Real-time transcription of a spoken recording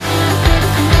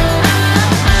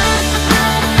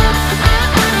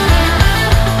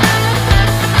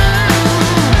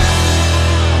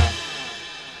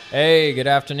Hey, good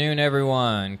afternoon,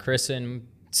 everyone. Chris and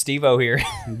Steve-O here.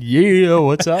 Yeah,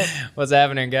 what's up? What's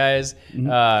happening, guys? I'm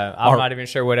not even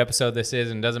sure what episode this is,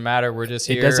 and it doesn't matter. We're just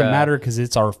here. It doesn't matter because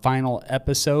it's our final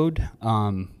episode.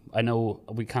 I know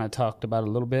we kind of talked about it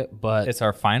a little bit, but It's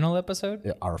our final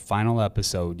episode? our final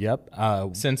episd.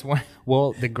 Yep. Since when?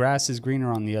 Well, the grass is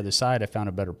greener on the other side. I found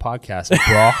a better podcast,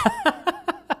 bro.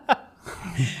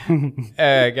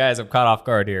 Guys, I'm caught off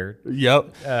guard here.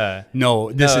 Yep.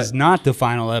 No, this is not the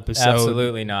final episode.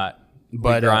 Absolutely not.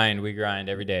 But, we grind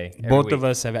every day. Every Both week. of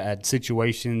us have had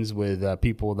situations with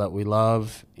people that we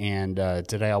love, and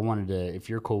today I wanted to, if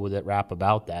you're cool with it, rap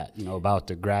about that, about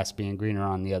the grass being greener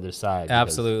on the other side.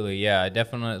 Absolutely, yeah. I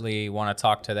definitely want to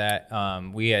talk to that.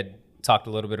 We had talked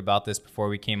a little bit about this before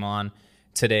we came on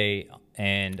today,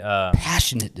 and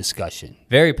Passionate discussion.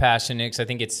 very passionate because I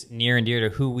think it's near and dear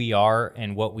to who we are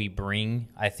and what we bring,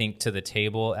 I think, to the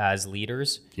table as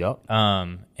leaders. Yep.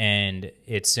 And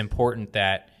it's important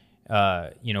that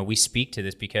we speak to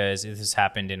this because this has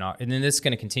happened and then this is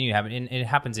going to continue to happen. And it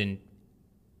happens in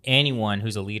anyone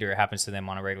who's a leader. It happens to them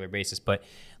on a regular basis. But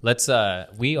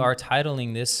we are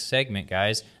titling this segment,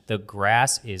 guys, "The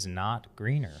Grass is Not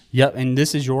Greener." Yep, and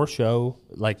this is your show.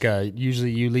 Like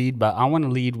usually you lead, but I want to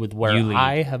lead with where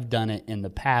I have done it in the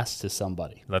past to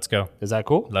somebody. Let's go. Is that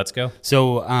cool? Let's go.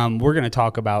 So we're going to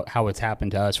talk about how it's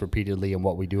happened to us repeatedly and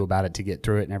what we do about it to get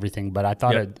through it and everything. But I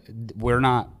thought we're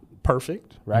not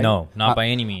perfect, right? No, not by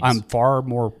any means. I'm far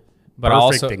more But perfect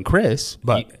also- than Chris,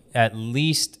 but At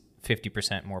least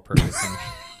 50% more perfect than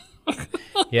me.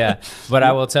 Yeah, but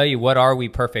I will tell you, what are we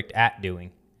perfect at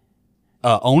doing?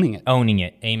 owning it. Owning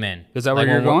it. Amen. Is that where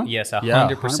you're going? Yes, Yeah,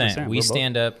 100%. We We're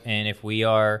stand up, and if we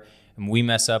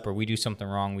mess up or we do something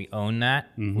wrong, we own that.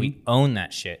 We own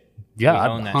that shit. Yeah, We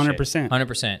own that 100%.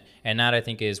 100%. And that, I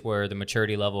think, is where the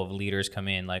maturity level of leaders come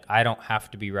in. Like, I don't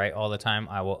have to be right all the time.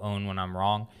 I will own when I'm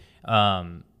wrong.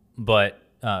 But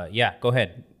go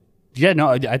ahead. Yeah, no,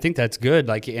 I think that's good.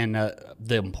 Like, and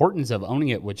the importance of owning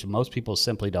it, which most people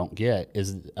simply don't get,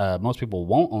 is most people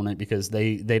won't own it because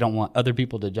they don't want other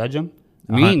people to judge them.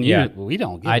 Me and you, we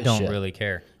don't. Give I a don't shit. really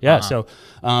care. Yeah. So,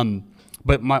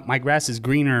 but my grass is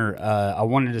greener. I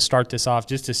wanted to start this off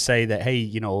just to say that, hey,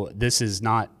 this is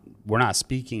not. We're not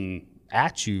speaking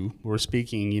at you. We're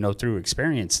speaking, through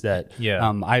experience. That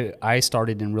I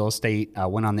started in real estate. I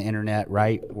went on the internet,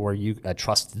 right, where a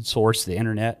trusted source, the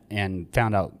internet, and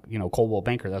found out, Coldwell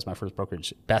Banker. That's my first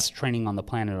brokerage. Best training on the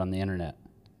planet on the internet.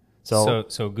 So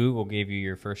Google gave you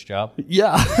your first job?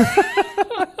 Yeah.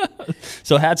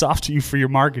 So hats off to you for your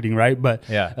marketing, right? But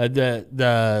yeah,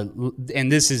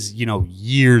 and this is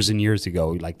years and years ago.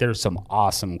 Like there's some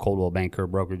awesome Coldwell Banker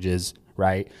brokerages,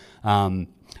 right? And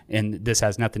this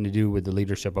has nothing to do with the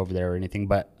leadership over there or anything.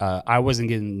 But I wasn't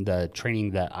getting the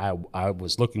training that I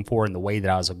was looking for in the way that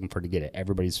I was looking for to get it.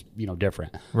 Everybody's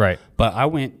different, right? But I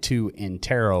went to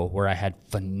Intero where I had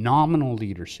phenomenal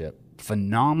leadership,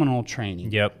 phenomenal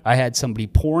training. Yep, I had somebody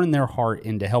pouring their heart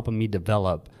into helping me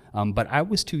develop. But I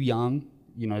was too young,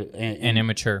 and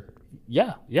immature.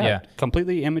 Yeah,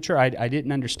 completely immature. I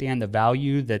didn't understand the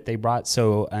value that they brought.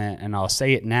 So, and I'll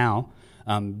say it now,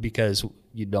 because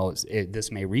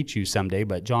this may reach you someday.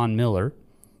 But John Miller,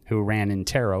 who ran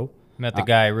Intero, met the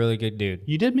guy, really good dude.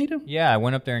 You did meet him? Yeah, I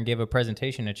went up there and gave a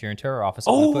presentation at your Intero office.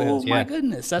 Oh my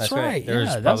goodness, that's right. There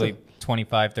was probably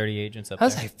 25, 30 agents up there.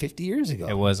 That was like 50 years ago.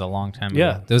 It was a long time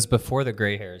ago. It was before the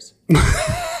gray hairs.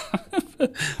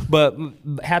 But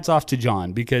hats off to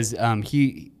John because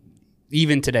he,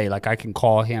 even today, like I can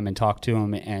call him and talk to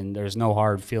him and there's no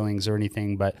hard feelings or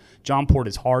anything. But John poured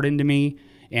his heart into me,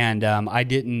 and I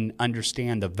didn't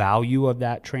understand the value of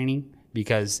that training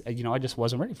because I just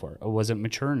wasn't ready for it. I wasn't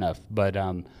mature enough. But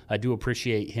I do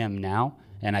appreciate him now,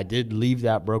 and I did leave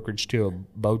that brokerage to a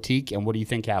boutique. And what do you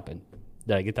think happened?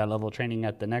 Did I get that level of training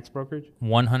at the next brokerage?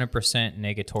 100%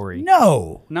 negatory.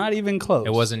 No, not even close.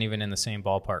 It wasn't even in the same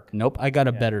ballpark. Nope, I got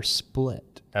a better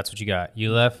split. That's what you got.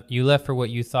 You left for what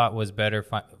you thought was better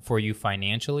for you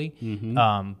financially.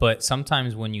 Mm-hmm. But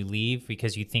sometimes when you leave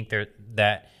because you think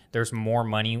that there's more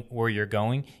money where you're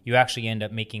going, you actually end up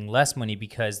making less money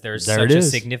because there's such a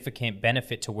significant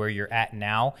benefit to where you're at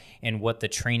now and what the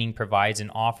training provides and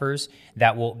offers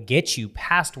that will get you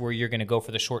past where you're going to go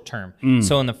for the short term.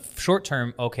 So in the short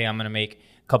term, okay, I'm going to make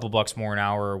a couple bucks more an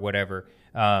hour or whatever.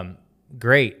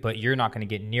 Great, but you're not going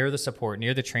to get near the support,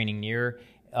 near the training, near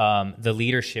the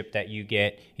leadership that you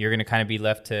get. You're going to kind of be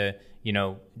left to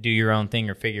do your own thing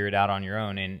or figure it out on your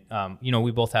own. And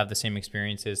we both have the same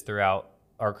experiences throughout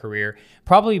our career.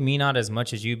 Probably me not as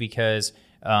much as you because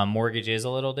mortgage is a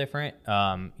little different.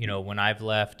 When I've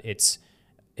left,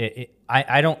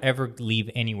 I don't ever leave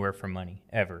anywhere for money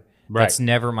ever. Right. That's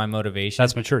never my motivation.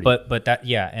 That's maturity. But that,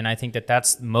 yeah. And I think that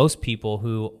that's most people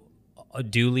who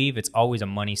do leave. It's always a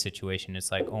money situation. It's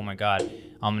like, oh my God,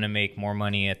 I'm going to make more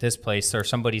money at this place, or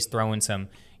somebody's throwing some,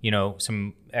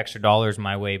 some extra dollars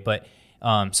my way. But,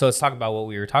 so let's talk about what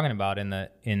we were talking about in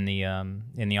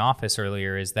the office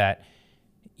earlier, is that,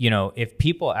 if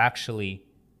people actually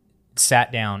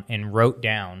sat down and wrote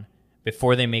down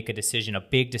before they make a decision, a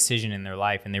big decision in their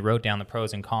life, and they wrote down the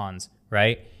pros and cons,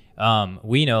 right?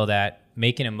 We know that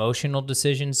making emotional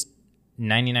decisions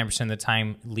 99% of the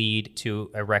time lead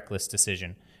to a reckless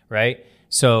decision, right?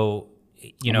 So,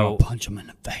 I'm gonna punch them in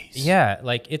the face. Yeah,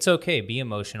 like it's okay, be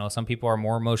emotional. Some people are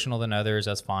more emotional than others.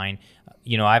 That's fine.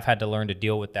 I've had to learn to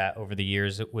deal with that over the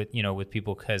years with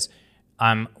people, because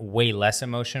I'm way less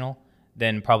emotional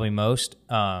than probably most.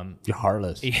 You're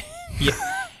heartless.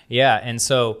 Yeah. And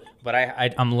so, but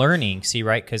I'm learning, see,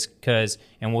 right? Cause,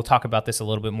 and we'll talk about this a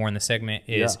little bit more in the segment,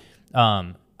 is,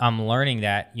 I'm learning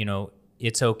that,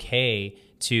 it's okay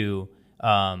to,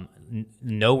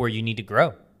 know where you need to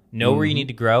grow, where you need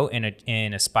to grow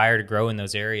and aspire to grow in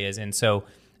those areas. And so,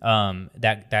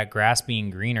 that grass being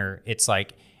greener, it's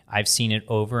like, I've seen it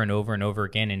over and over and over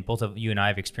again. And both of you and I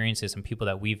have experienced this, and people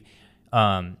that we've,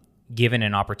 given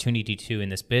an opportunity to in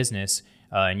this business,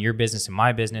 in your business and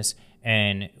my business,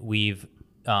 and we've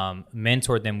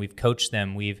mentored them, we've coached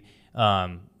them, we've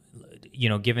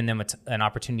given them an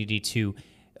opportunity to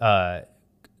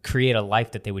create a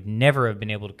life that they would never have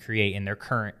been able to create in their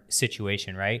current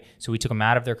situation, right? So we took them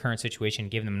out of their current situation,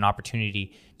 gave them an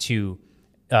opportunity to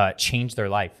change their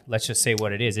life. Let's just say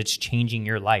what it is. It's changing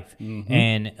your life,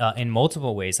 and in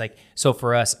multiple ways. Like, so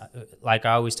for us, like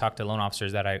I always talk to loan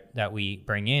officers that we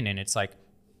bring in, and it's like,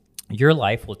 your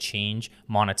life will change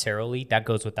monetarily. That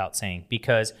goes without saying,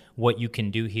 because what you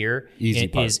can do here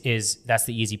is that's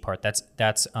the easy part. That's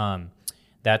the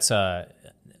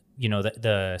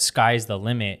sky's the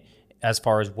limit as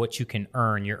far as what you can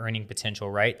earn, your earning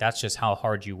potential, right? That's just how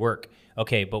hard you work.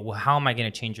 Okay, but how am I going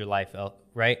to change your life,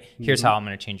 right? Here's how I'm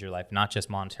going to change your life, not just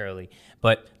monetarily,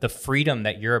 but the freedom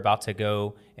that you're about to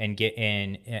go and get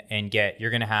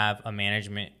you're going to have a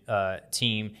management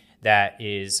team that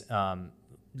is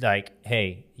like,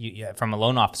 hey, from a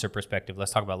loan officer perspective,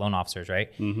 let's talk about loan officers,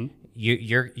 right?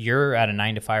 You're at a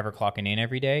 9 to 5 or clocking in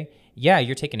every day. Yeah,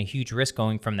 you're taking a huge risk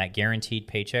going from that guaranteed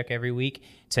paycheck every week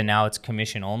to now it's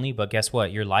commission only. But guess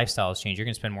what? Your lifestyle has changed. You're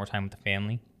going to spend more time with the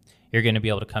family. You're going to be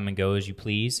able to come and go as you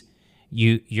please.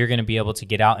 You're going to be able to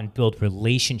get out and build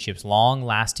relationships,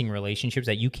 long-lasting relationships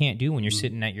that you can't do when you're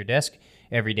sitting at your desk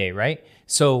every day, right?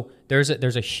 So there's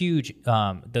a huge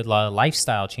the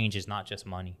lifestyle change is not just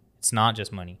money. It's not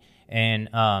just money, and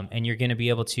you're going to be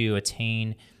able to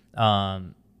attain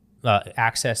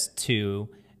access to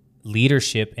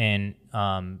leadership and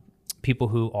people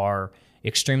who are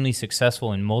extremely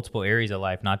successful in multiple areas of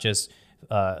life, not just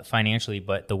financially,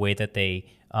 but the way that they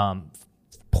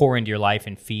pour into your life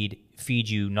and feed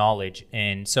you knowledge.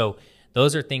 And so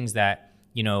those are things that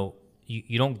you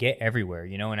don't get everywhere,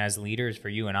 and as leaders, for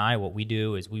you and I, what we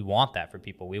do is we want that for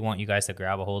people. We want you guys to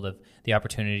grab a hold of the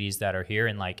opportunities that are here.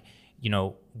 And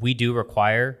we do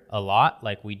require a lot.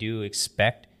 Like, we do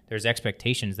expect, there's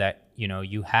expectations that,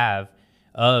 you have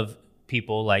of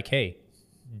people, like, hey,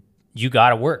 you got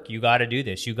to work, you got to do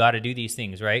this, you got to do these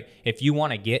things, right? If you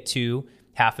want to get to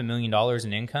 $500,000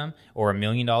 in income or $1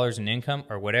 million in income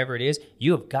or whatever it is,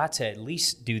 you have got to at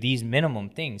least do these minimum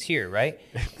things here, right?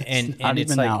 And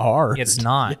it's like, that hard. It's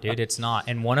not, dude. It's not.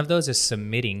 And one of those is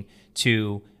submitting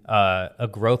to a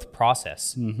growth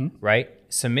process, right?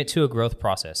 Submit to a growth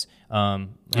process, and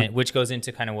which goes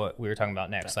into kind of what we were talking about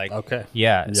next. Like, okay,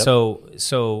 yeah. Yep.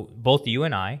 So both you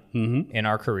and I in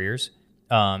our careers,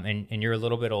 and you're a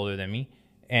little bit older than me.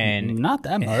 And not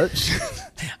that much.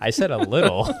 I said a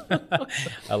little,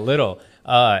 a little.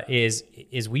 Is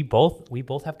we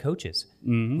both have coaches.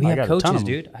 We have coaches,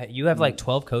 dude. You have like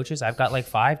 12 coaches. I've got like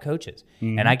 5 coaches,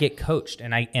 and I get coached,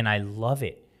 and I love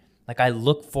it. Like, I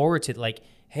look forward to, like,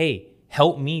 hey,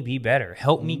 help me be better.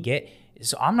 Help me get.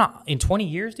 So I'm not, in 20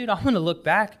 years, dude, I'm gonna look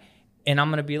back, and I'm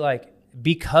gonna be like,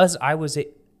 because I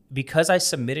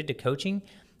submitted to coaching,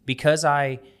 because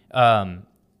I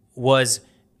was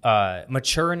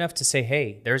mature enough to say,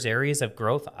 hey, there's areas of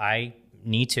growth I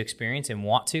need to experience and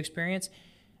want to experience.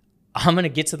 I'm going to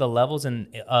get to the levels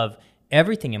of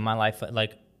everything in my life,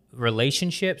 like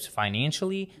relationships,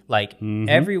 financially, like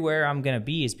everywhere I'm going to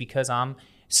be is because I'm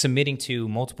submitting to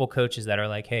multiple coaches that are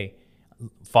like, hey,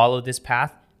 follow this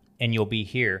path and you'll be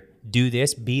here. Do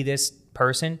this, be this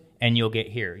person, and you'll get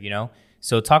here,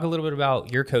 So talk a little bit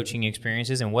about your coaching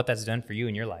experiences and what that's done for you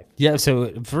in your life. Yeah.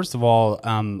 So first of all,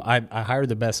 I hire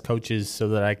the best coaches so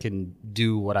that I can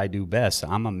do what I do best.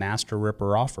 I'm a master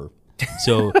ripper offer.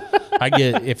 So I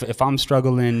get, if I'm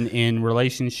struggling in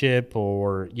relationship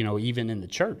or, even in the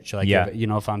church, like,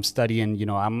 if I'm studying,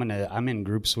 I'm in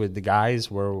groups with the guys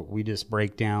where we just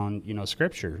break down,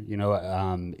 scripture,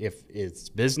 if it's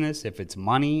business, if it's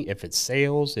money, if it's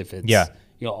sales, if it's,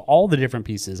 all the different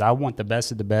pieces. I want the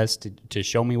best of the best to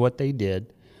show me what they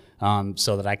did.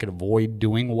 So that I could avoid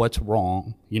doing what's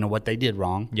wrong, what they did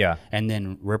wrong. Yeah. And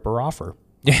then ripper offer.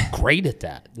 I'm great at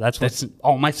that. That's what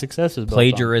all my success is.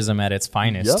 Plagiarism at its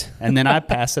finest. Yep. And then I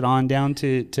pass it on down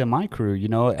to my crew,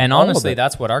 And honestly,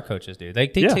 that's what our coaches do. They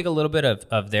take a little bit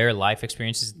of their life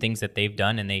experiences, things that they've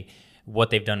done, and what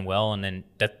they've done well, and then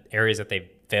that areas that they've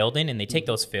failed in, and they take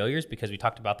those failures, because we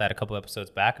talked about that a couple episodes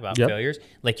back about failures.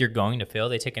 Like, you're going to fail.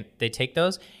 They take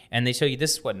those and they show you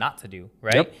this is what not to do,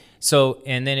 right? Yep. So,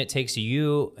 and then it takes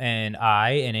you and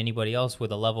I and anybody else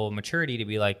with a level of maturity to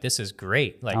be like, this is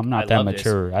great. Like, I'm not that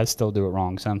mature. I still do it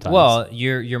wrong sometimes. Well,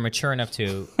 you're mature enough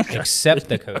to accept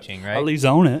the coaching, right? At least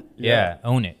own it. Yeah,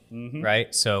 own it,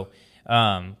 right? So,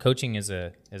 coaching is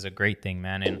a great thing,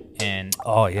 man. And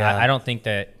I don't think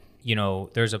that,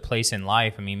 there's a place in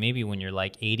life. I mean, maybe when you're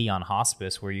like 80 on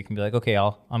hospice, where you can be like, okay,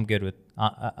 I'm good with,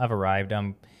 I've arrived.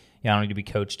 I don't need to be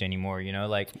coached anymore.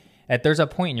 There's a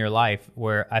point in your life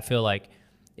where I feel like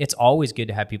it's always good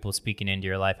to have people speaking into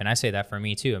your life. And I say that for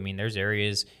me too. I mean, there's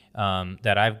areas,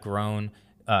 that I've grown,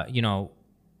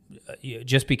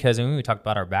 just because, we talked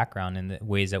about our background and the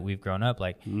ways that we've grown up,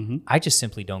 like, I just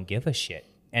simply don't give a shit.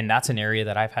 And that's an area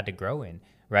that I've had to grow in.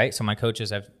 Right. So my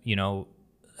coaches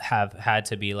have had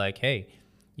to be like, hey,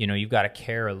 you've got to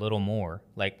care a little more.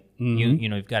 Like,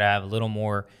 you've got to have a little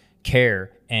more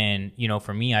care. And,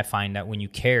 for me, I find that when you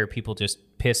care, people just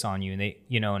piss on you, and they,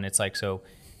 and it's like, so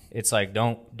it's like,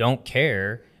 don't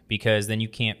care, because then you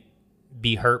can't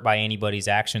be hurt by anybody's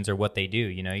actions or what they do.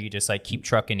 You just like keep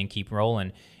trucking and keep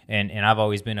rolling. And I've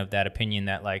always been of that opinion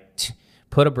that, like,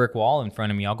 put a brick wall in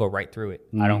front of me, I'll go right through it.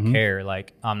 I don't care.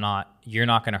 Like, you're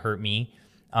not going to hurt me.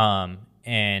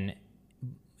 And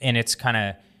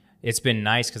it's been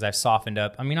nice because I've softened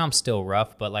up. I mean, I'm still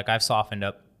rough, but like, I've softened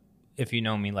up, if you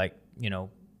know me, like,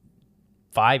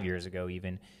 5 years ago,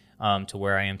 even, to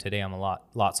where I am today. I'm a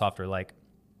lot softer. Like,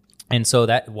 and so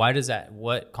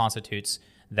what constitutes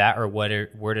that, or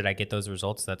where did I get those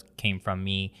results? That came from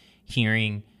me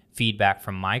hearing feedback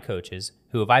from my coaches,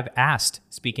 who, if I've asked,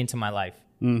 speak into my life.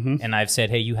 And I've said,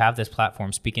 hey, you have this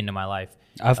platform, speak into my life.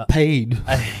 I've paid.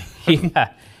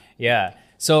 Yeah.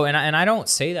 So, and I don't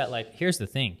say that, like, here's the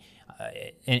thing.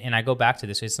 And I go back to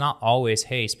this. It's not always,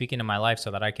 hey, speak into my life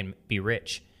so that I can be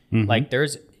rich. Like,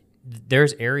 there's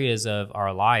areas of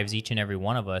our lives, each and every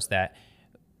one of us, that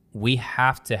we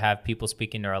have to have people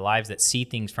speak into our lives that see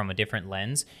things from a different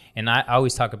lens. And I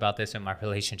always talk about this in my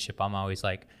relationship. I'm always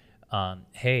like,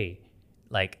 hey,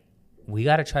 like, we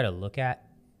got to try to look at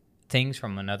things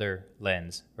from another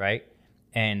lens, right?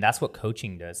 And that's what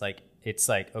coaching does. Like, it's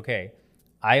like, okay,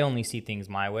 I only see things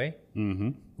my way,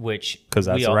 which, because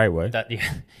that's the right way.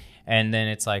 And then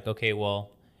it's like, okay,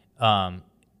 well,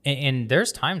 and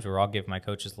there's times where I'll give my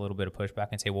coaches a little bit of pushback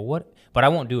and say, well, what? But I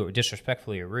won't do it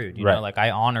disrespectfully or rude. You know, like,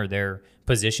 I honor their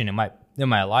position in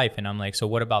my life, and I'm like, so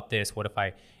what about this? What if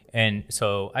I? And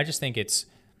so I just think it's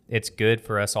good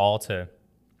for us all to,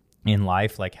 in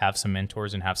life, like, have some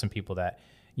mentors and have some people that,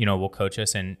 will coach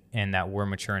us, and that we're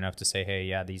mature enough to say, hey,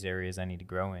 yeah, these areas I need to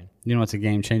grow in. What's a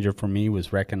game changer for me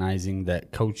was recognizing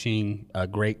that coaching, a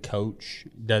great coach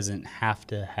doesn't have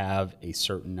to have a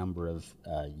certain number of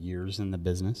years in the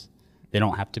business. They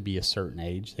don't have to be a certain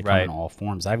age. They come in all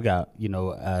forms. I've got,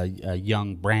 a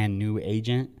young, brand new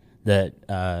agent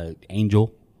that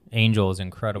Angel. Angel is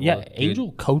incredible. Yeah, dude.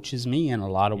 Angel coaches me in a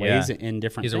lot of ways in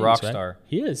different things. He's a rock star.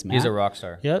 He is, man. He's a rock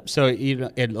star. Yep. So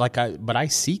but I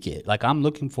seek it. Like, I'm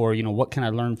looking for, what can I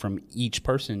learn from each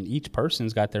person? Each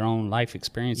person's got their own life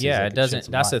experiences. Yeah, it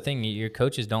doesn't. That's the thing. Your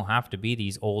coaches don't have to be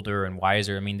these older and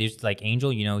wiser. I mean, there's like Angel.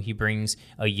 He brings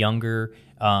a younger,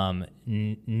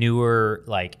 newer,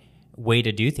 like, way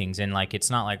to do things, and like, it's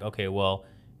not like, okay, well,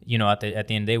 at the end of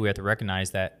the day, we have to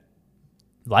recognize that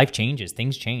life changes,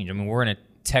 things change. I mean, we're in a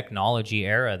technology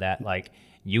era that, like,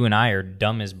 you and I are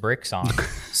dumb as bricks on.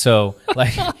 So,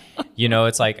 like,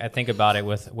 it's like, I think about it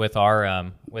with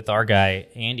our guy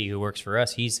Andy, who works for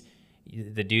us. He's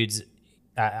the dude's.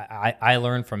 I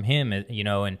learn from him,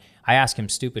 and I ask him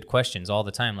stupid questions all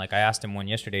the time. Like, I asked him one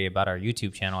yesterday about our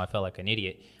YouTube channel. I felt like an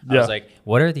idiot. I was like,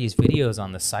 what are these videos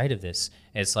on the side of this?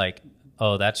 It's like,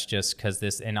 oh, that's just because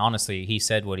this. And honestly, he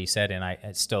said what he said, and I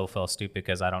still felt stupid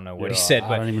because I don't know what he said.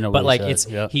 But, I don't even know but what he like,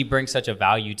 said. he brings such a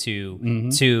value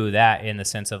to that, in the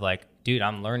sense of like, dude,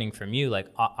 I'm learning from you. Like,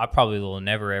 I probably will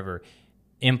never ever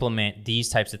implement these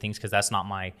types of things because that's not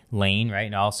my lane, right?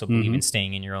 And I also believe in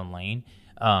staying in your own lane.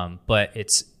 But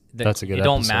that's a good. It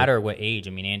don't matter what age.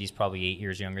 I mean, Andy's probably 8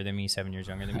 years younger than me, 7 years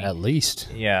younger than me, at least.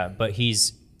 Yeah, but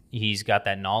he's got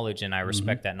that knowledge, and I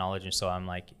respect that knowledge, and so I'm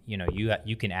like, you know,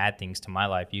 you can add things to my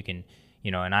life. You can,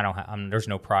 you know, and I don't. There's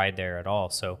no pride there at all.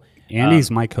 So Andy's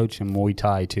my coach in Muay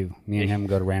Thai too. Me and him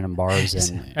go to random bars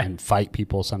and fight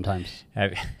people sometimes.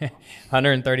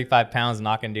 135 pounds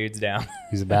knocking dudes down.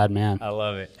 He's a bad man. I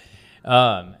love it.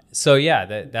 So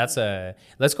yeah, that's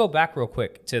let's go back real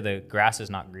quick to the grass is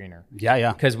not greener.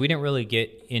 Yeah. Because we didn't really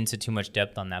get into too much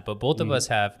depth on that, but both of us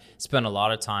have spent a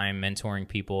lot of time mentoring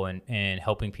people and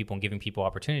helping people and giving people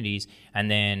opportunities. And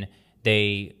then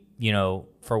they, you know,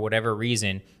 for whatever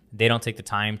reason, they don't take the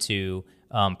time to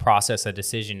process a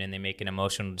decision, and they make an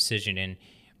emotional decision and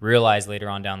realize later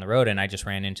on down the road. And I just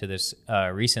ran into this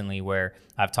recently where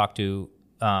I've talked to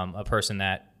a person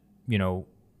that, you know,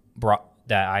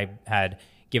 that I had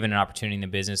given an opportunity in the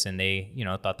business, and they, you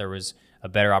know, thought there was a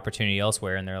better opportunity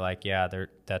elsewhere, and they're like, yeah,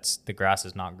 that's the grass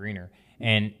is not greener.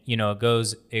 And you know,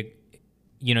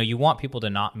 you know, you want people to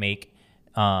not make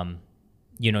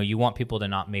you know, you want people to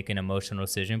not make an emotional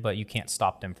decision, but you can't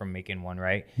stop them from making one,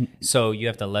 right? So you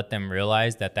have to let them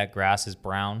realize that grass is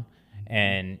brown,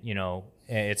 and you know,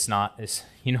 it's not,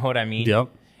 you know what I mean? Yep.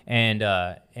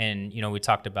 And you know, we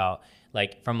talked about,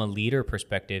 like, from a leader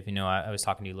perspective, you know, I was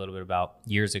talking to you a little bit about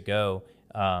years ago.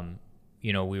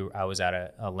 You know, I was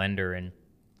at a lender, and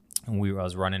I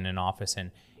was running an office, and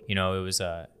you know, it was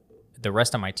the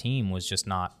rest of my team was just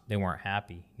not, they weren't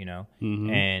happy, you know,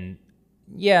 and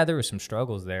yeah, there were some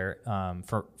struggles there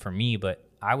for me, but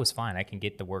I was fine. I can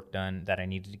get the work done that I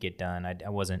needed to get done. I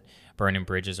wasn't burning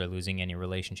bridges or losing any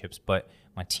relationships, but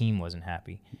my team wasn't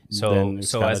happy. So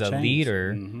as a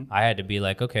leader, I had to be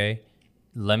like, okay,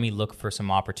 let me look for some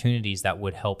opportunities that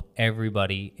would help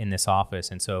everybody in this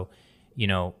office. And so, you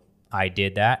know, I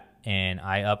did that, and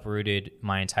I uprooted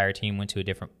my entire team, went to a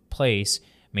different place,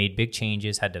 made big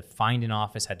changes, had to find an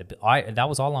office, that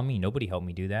was all on me. Nobody helped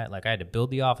me do that. Like, I had to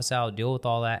build the office out, deal with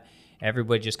all that.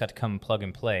 Everybody just got to come and plug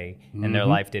and play, and their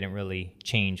life didn't really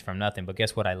change from nothing. But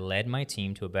guess what? I led my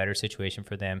team to a better situation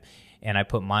for them, and I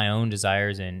put my own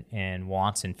desires and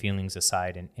wants and feelings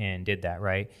aside and did that,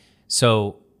 right?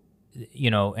 So,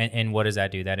 you know, and what does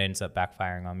that do? That ends up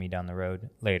backfiring on me down the road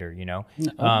later, you know?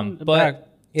 But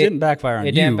it didn't backfire on you.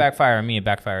 It didn't backfire on me. It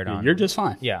backfired on You're just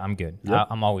fine. Yeah, I'm good. Yep.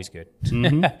 I'm always good.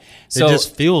 So it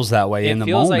just feels that way in the moment.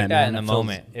 It feels like that in the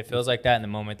moment. It feels like that in the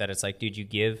moment, that it's like, dude, you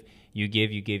give,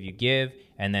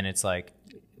 and then it's like,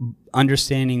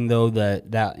 understanding though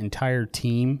that entire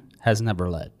team has never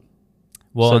led.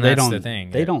 Well, so and that's the thing.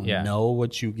 They don't know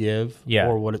what you give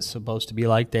or what it's supposed to be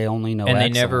like. They only know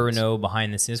excellence. They never know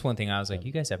behind the scenes. One thing I was like,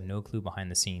 you guys have no clue behind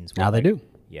the scenes. Now they do.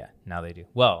 Yeah, now they do.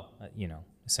 Well, you know,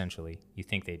 essentially, you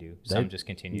think they do. Some just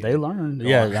continue. They learn.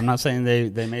 Yeah, I'm not saying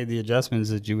they made the adjustments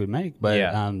that you would make,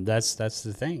 but that's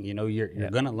the thing. You know, you're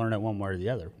going to learn it one way or the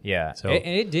other. Yeah. So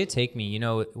it did take me, you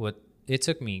know, it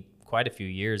took me quite a few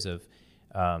years of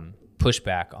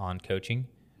pushback on coaching.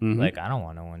 Like, I don't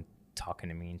want no one talking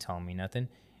to me and telling me nothing,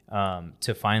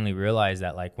 to finally realize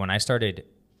that, like, when I started,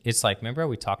 it's like, remember how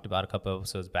we talked about a couple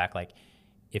episodes back, like,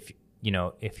 if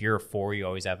you're a 4, you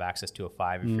always have access to a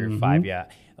 5. If you're a 5,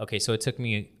 okay. So it took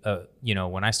me, you know,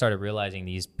 when I started realizing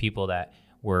these people that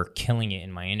were killing it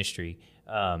in my industry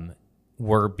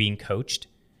were being coached,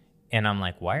 and I'm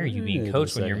like, why are you being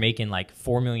coached when you're making like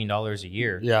 $4 million a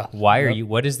year? Yeah. Why are you?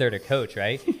 What is there to coach,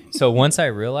 right? So once I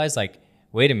realized, like,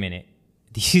 wait a minute,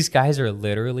 these guys are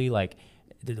literally like,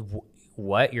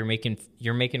 what? You're making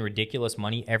ridiculous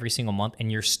money every single month,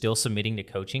 and you're still submitting to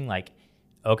coaching? Like,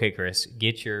 okay, Chris,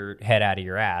 get your head out of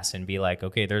your ass and be like,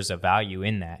 okay, there's a value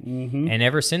in that. And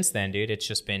ever since then, dude, it's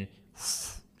just been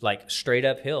like straight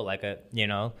uphill, like a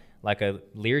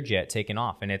Learjet taking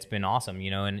off, and it's been awesome,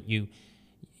 you know. And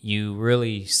you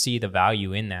really see the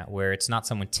value in that, where it's not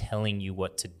someone telling you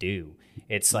what to do.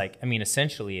 It's like, I mean,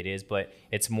 essentially it is, but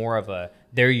it's more of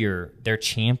they're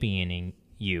championing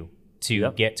you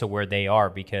to get to where they are,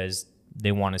 because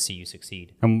they want to see you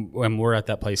succeed. And we're at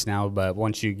that place now, but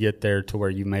once you get there to where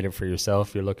you made it for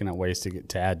yourself, you're looking at ways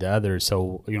to add to others.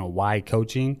 So, you know, why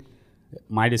coaching?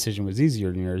 My decision was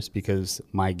easier than yours, because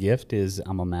my gift is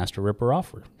I'm a master ripper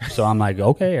offer. So I'm like,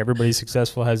 okay, everybody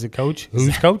successful has a coach.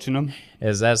 Who's coaching them?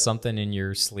 Is that something in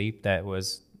your sleep that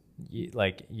was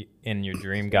like in your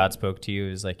dream God spoke to you?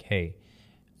 Is like, hey,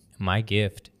 my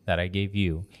gift that I gave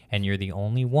you, and you're the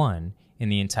only one, in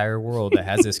the entire world that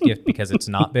has this gift because it's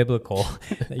not biblical.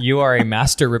 You are a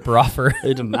master ripper-offer.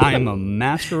 I am a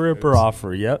master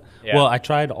ripper-offer, yep. Yeah. Well, I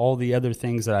tried all the other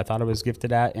things that I thought I was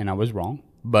gifted at, and I was wrong.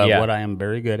 But Yeah. what I am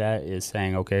very good at is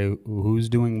saying, okay, who's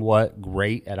doing what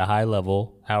great at a high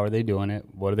level? How are they doing it?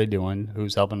 What are they doing?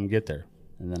 Who's helping them get there?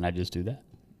 And then I just do that.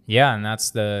 Yeah, and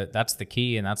that's the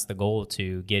key, and that's the goal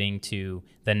to getting to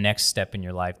the next step in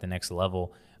your life, the next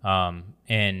level.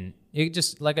 And it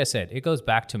just, like I said, it goes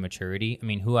back to maturity. I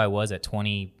mean, who I was at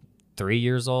 23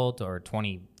 years old or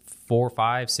 24,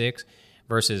 5, 6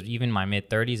 versus even my mid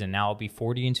 30s, and now I'll be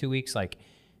 40 in 2 weeks. Like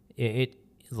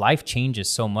life changes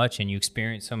so much, and you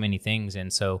experience so many things,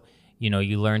 and so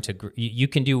you learn to. You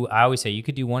can do. I always say you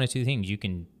could do one of two things. You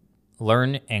can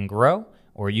learn and grow,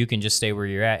 or you can just stay where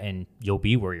you're at, and you'll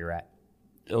be where you're at.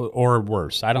 Or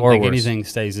worse. I don't think anything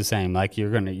stays the same. Like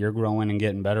you're growing and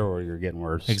getting better, or you're getting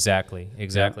worse. Exactly.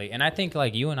 Yeah. And I think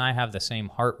like you and I have the same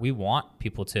heart. We want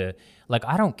people to like.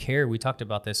 I don't care. We talked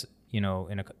about this, in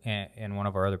one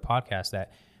of our other podcasts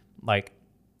that, like,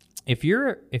 if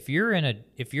you're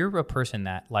a person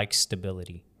that likes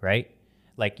stability, right?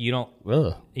 Like you don't.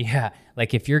 Ugh. Yeah.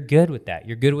 Like if you're good with that,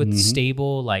 you're good with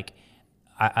stable. Like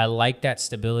I like that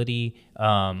stability.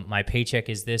 My paycheck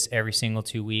is this every single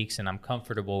 2 weeks, and I'm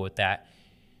comfortable with that.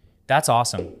 That's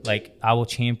awesome. Like I will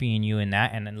champion you in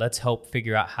that, and then let's help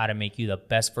figure out how to make you the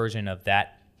best version of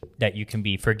that you can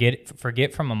be.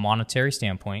 Forget from a monetary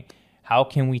standpoint. How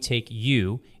can we take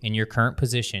you in your current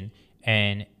position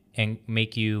and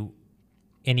make you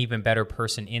an even better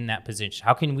person in that position?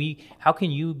 How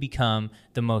can you become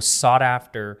the most sought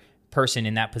after person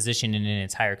in that position in an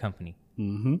entire company?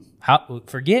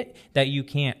 Forget that you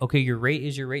can't. Okay, your rate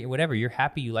is your rate or whatever. You're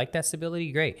happy, you like that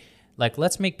stability, great. Like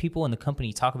let's make people in the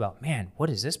company talk about, man, what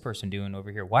is this person doing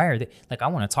over here? Why are they like? I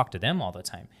want to talk to them all the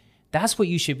time. That's what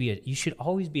you should be. You should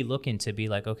always be looking to be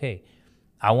like, okay,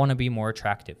 I want to be more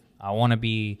attractive. I want to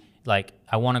be like,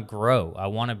 I want to grow. I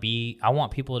want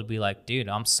people to be like, dude,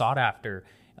 I'm sought after.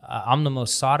 I'm the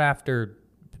most sought after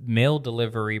mail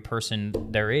delivery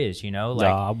person there is, like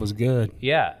I was good.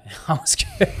 Yeah, I was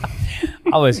good.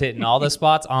 I was hitting all the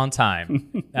spots on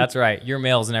time. That's right. Your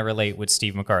mail's never late with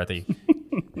Steve McCarthy.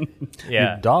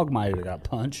 Yeah. Your dog might have got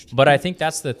punched. But I think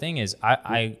that's the thing is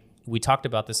we talked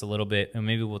about this a little bit, and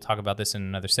maybe we'll talk about this in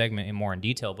another segment in more in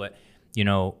detail, but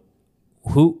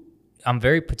I'm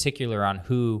very particular on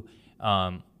who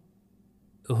I'm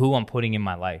putting in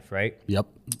my life, right? Yep.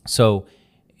 So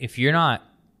if you're not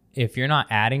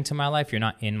adding to my life, you're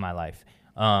not in my life.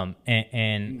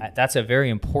 And that's a very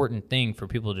important thing for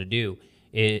people to do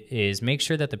is make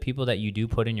sure that the people that you do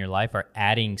put in your life are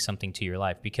adding something to your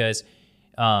life, because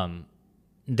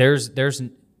there's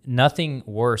nothing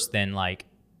worse than like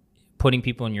putting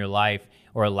people in your life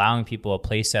or allowing people a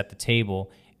place at the table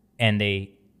and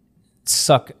they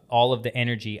suck all of the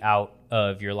energy out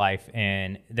of your life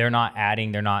and they're not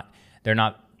adding, they're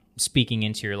not speaking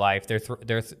into your life. They're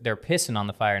pissing on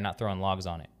the fire, not throwing logs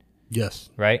on it. Yes.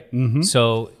 Right. Mm-hmm.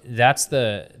 So that's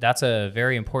a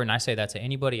very important. I say that to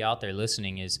anybody out there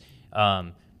listening is,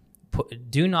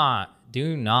 do not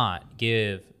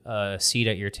give a seat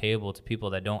at your table to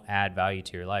people that don't add value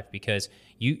to your life, because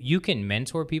you can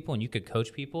mentor people and you could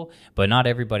coach people, but not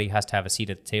everybody has to have a seat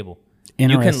at the table.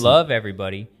 You can love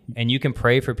everybody and you can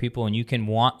pray for people and you can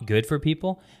want good for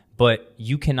people, but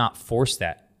you cannot force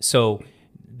that. So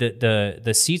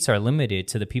the seats are limited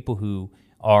to the people who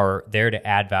are there to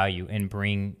add value and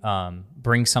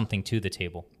bring something to the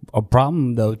table. A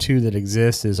problem though too that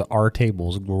exists is our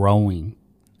table's growing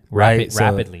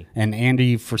rapidly. And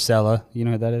Andy Frisella, you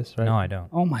know who that is, right? No, I don't.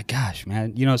 Oh my gosh,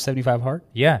 man! You know 75 Hard?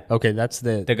 Yeah. Okay, that's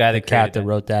the guy that cat that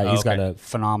wrote that. Oh, He's got a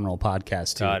phenomenal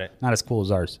podcast too. Got it. Not as cool as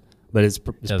ours, but it's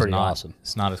pretty awesome.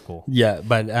 It's not as cool. Yeah,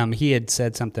 but he had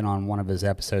said something on one of his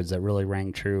episodes that really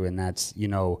rang true, and that's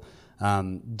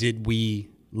did we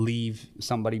leave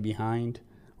somebody behind?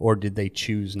 Or did they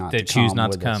choose not to come? They choose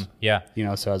not to come. Yeah.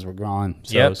 So as we're growing.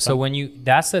 So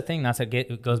that's the thing.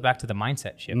 It goes back to the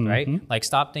mindset shift, mm-hmm. right? Like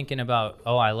stop thinking about,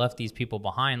 I left these people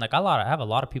behind. Like I have a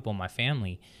lot of people in my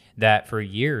family that for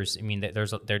years, I mean,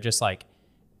 they're just like,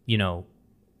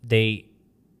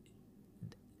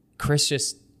 Chris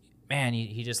just, man,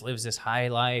 he just lives this high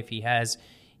life. He has,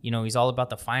 he's all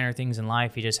about the finer things in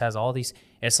life. He just has all these,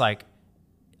 it's like,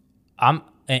 and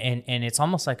it's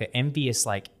almost like an envious,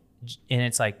 like, and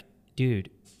it's like,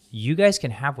 dude, you guys can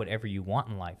have whatever you want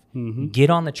in life. Mm-hmm. Get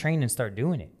on the train and start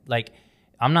doing it. Like,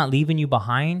 I'm not leaving you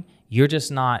behind. You're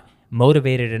just not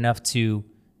motivated enough to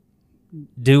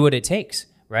do what it takes,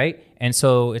 right? And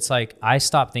so it's like I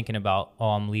stopped thinking about,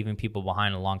 I'm leaving people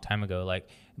behind a long time ago. Like,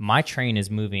 my train is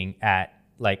moving at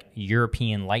like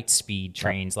European light speed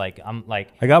trains. Like I'm like,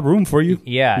 I got room for you.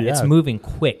 yeah, it's moving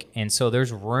quick, and so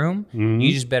there's room.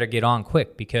 You just better get on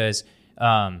quick because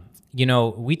you know,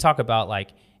 we talk about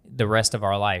like the rest of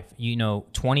our life. You know,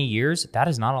 20 years, that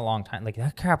is not a long time. Like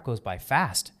that crap goes by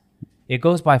fast. It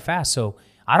goes by fast. So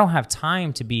I don't have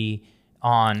time to be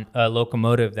on a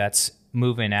locomotive that's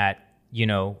moving at, you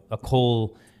know, a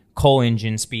coal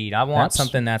engine speed. I want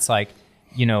something that's like,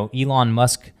 you know, Elon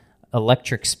Musk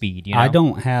electric speed. You know? I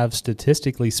don't have,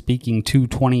 statistically speaking,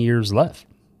 20 years left.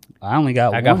 I only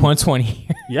got got 120.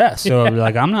 Yeah, so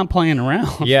like I'm not playing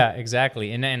around. Yeah,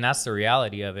 exactly. And that's the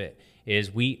reality of it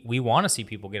is we want to see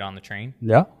people get on the train.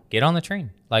 Yeah. Get on the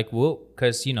train. Like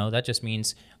because, you know, that just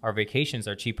means our vacations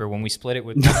are cheaper when we split it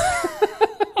with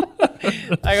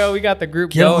I go, we got the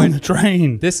group Get going. on the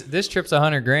train. This trip's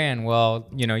 $100,000. Well,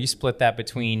 you know, you split that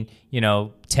between, you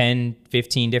know, 10,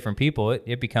 15 different people.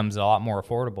 It becomes a lot more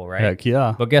affordable, right? Heck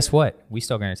yeah. But guess what? We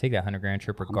still going to take that $100,000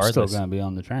 trip regardless. I'm still going to be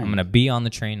on the train. I'm going to be on the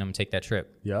train. I'm going to take that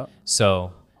trip. Yeah.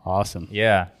 So awesome.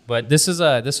 yeah. But this was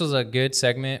a good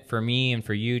segment for me and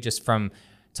for you, just from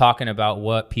talking about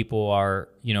what people are,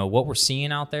 you know, what we're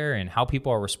seeing out there and how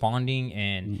people are responding.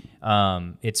 And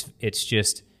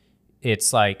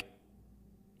it's like,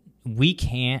 we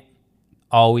can't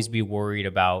always be worried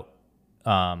about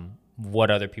what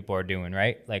other people are doing,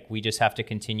 right? Like we just have to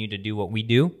continue to do what we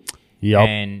do. Yep.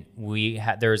 And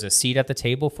there's a seat at the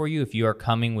table for you if you are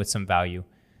coming with some value.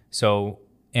 So,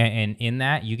 and in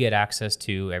that, you get access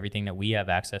to everything that we have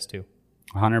access to.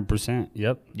 100%.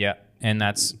 Yep. Yeah. And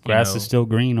that's grass is still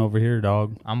green over here,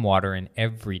 dog. I'm watering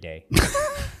every day.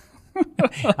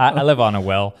 I live on a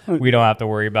well. We don't have to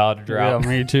worry about a drought. Yeah,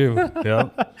 me too.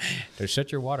 Yep. Just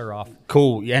shut your water off.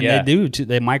 Cool. And they do too.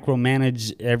 They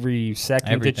micromanage every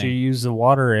second that you use the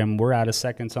water, and we're out of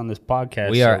seconds on this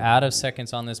podcast. We are out of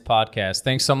seconds on this podcast.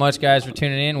 Thanks so much, guys, for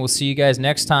tuning in. We'll see you guys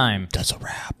next time. That's a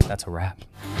wrap. That's a wrap.